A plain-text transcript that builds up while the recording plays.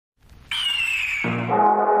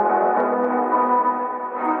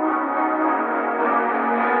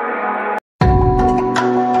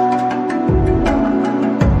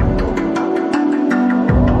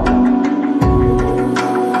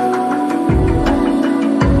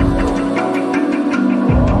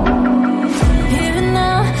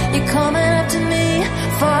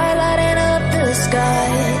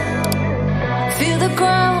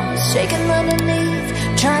shaking underneath,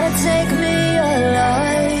 trying to take me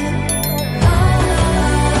alive.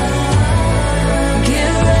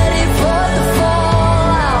 Get ready for the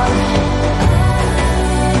fallout.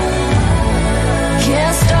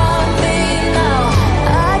 Can't stop me now.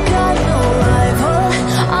 I got no rival.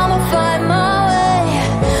 I'ma fight my way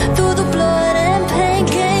through the blood and pain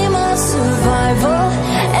game of survival.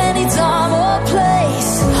 Any time or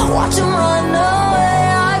place, watch 'em run away.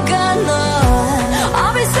 I got none.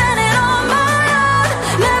 I'll be standing on my own,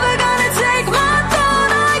 never gonna take my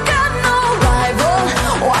throne. I got no rival.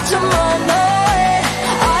 Watch 'em run away.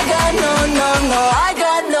 I got no, no, no. I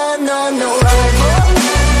got no, no, no rival.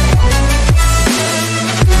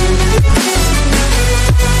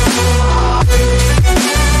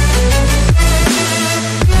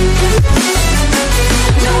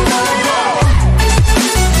 No rival.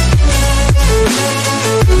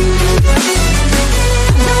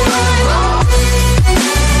 No rival.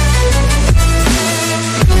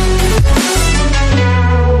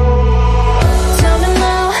 Tell me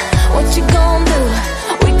now, what you gon' do?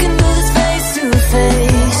 We can do this face to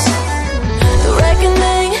face. The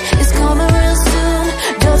reckoning is coming real soon.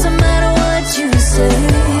 Doesn't matter what you say.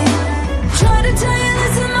 Try to tell you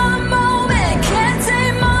this is my moment. Can't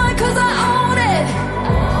take mine 'cause I own it.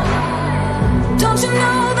 Don't you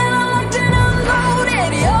know that I'm locked and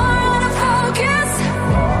unloaded? You're out of focus.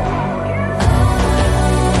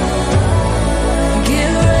 Get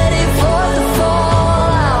ready for the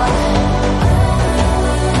fallout.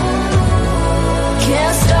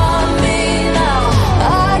 Can't stop me now.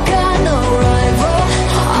 I got no rival.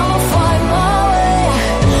 I'ma fight my way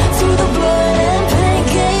through the blood and pain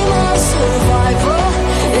game of survival.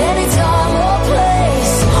 Any time or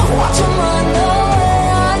place, watch 'em run away.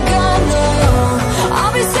 I got no.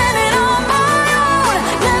 I'll be standing on my own,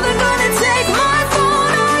 never gonna take my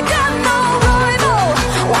phone. I got no rival.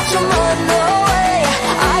 Watch 'em run away.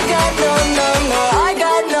 I got no, no, no. I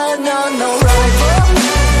got no, no, no rival.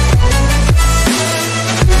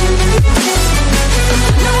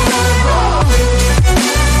 No rival.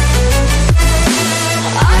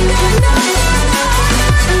 I got no, no,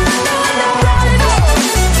 no rival.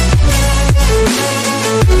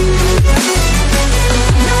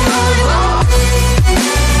 No rival.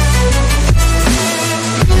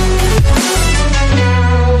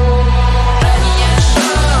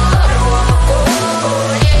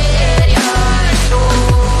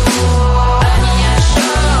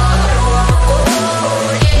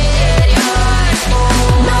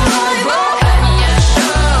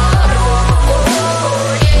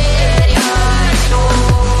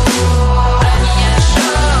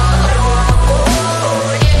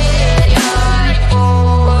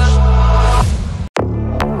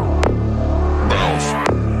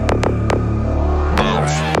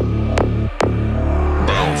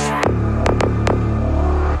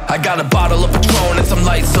 I got a bottle of Patron and some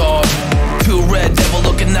lights off. Two red devil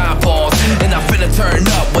looking eyeballs. And I finna turn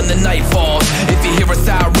up when the night falls. If you hear a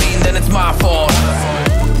siren, then it's my fault.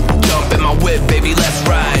 Jump in my whip, baby, let's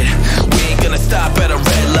ride. We ain't gonna stop at a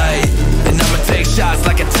red light. And I'ma take shots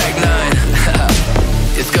like a Tag 9.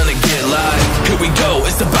 It's gonna get live. Here we go,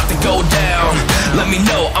 it's about to go down. Let me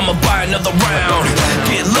know, I'ma buy another round.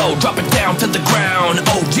 Get low, drop it down to the ground.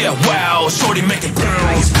 Oh yeah, wow, shorty make it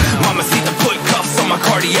bounce. Mama see the put cuffs on my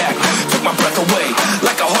cardiac. Took my breath away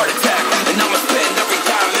like a heart attack. And I'ma spend every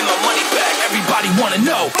dime and my money back. Everybody wanna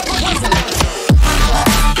know.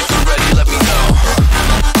 If you're ready, let me know.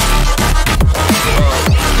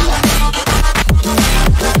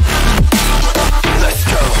 Let's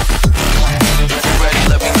go. If you're ready,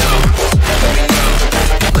 let me know. Let me know.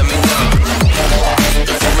 Let me know.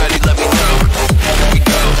 If you're ready, let me know. Here we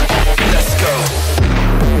go. Let's go.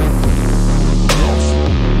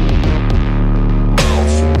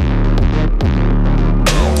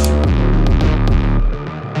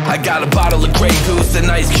 I got a bottle of Grey Goose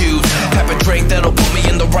and ice cubes. Have a drink that'll put me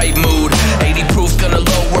in the right mood. 80 proof's gonna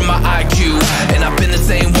lower my IQ. And I've been the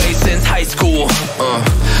same way since high school.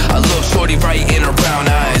 I look shorty right in her brown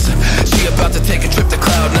eyes. She about to take a trip to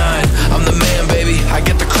Cloud 9. I'm the man, baby, I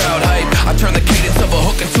get the crowd hype. I turn the cadence of a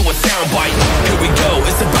hook into a soundbite. Here we go,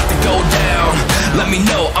 it's about to go down. Let me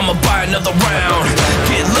know, I'ma buy another round.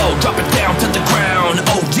 Get low, drop it down to the ground.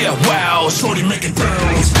 Oh yeah, wow, shorty make it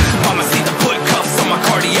bounce. Mama see the put cuffs on my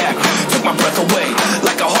cardiac. Took my breath away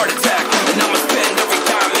like a heart attack. And I'ma spend every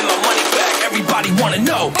dime and my money back. Everybody wanna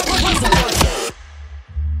know.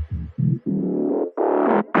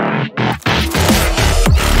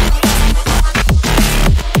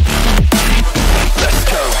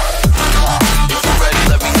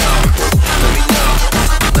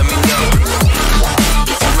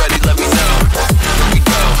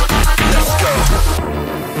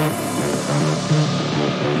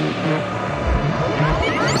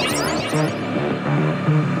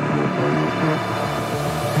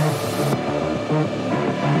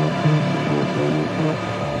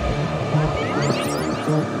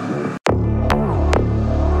 Go.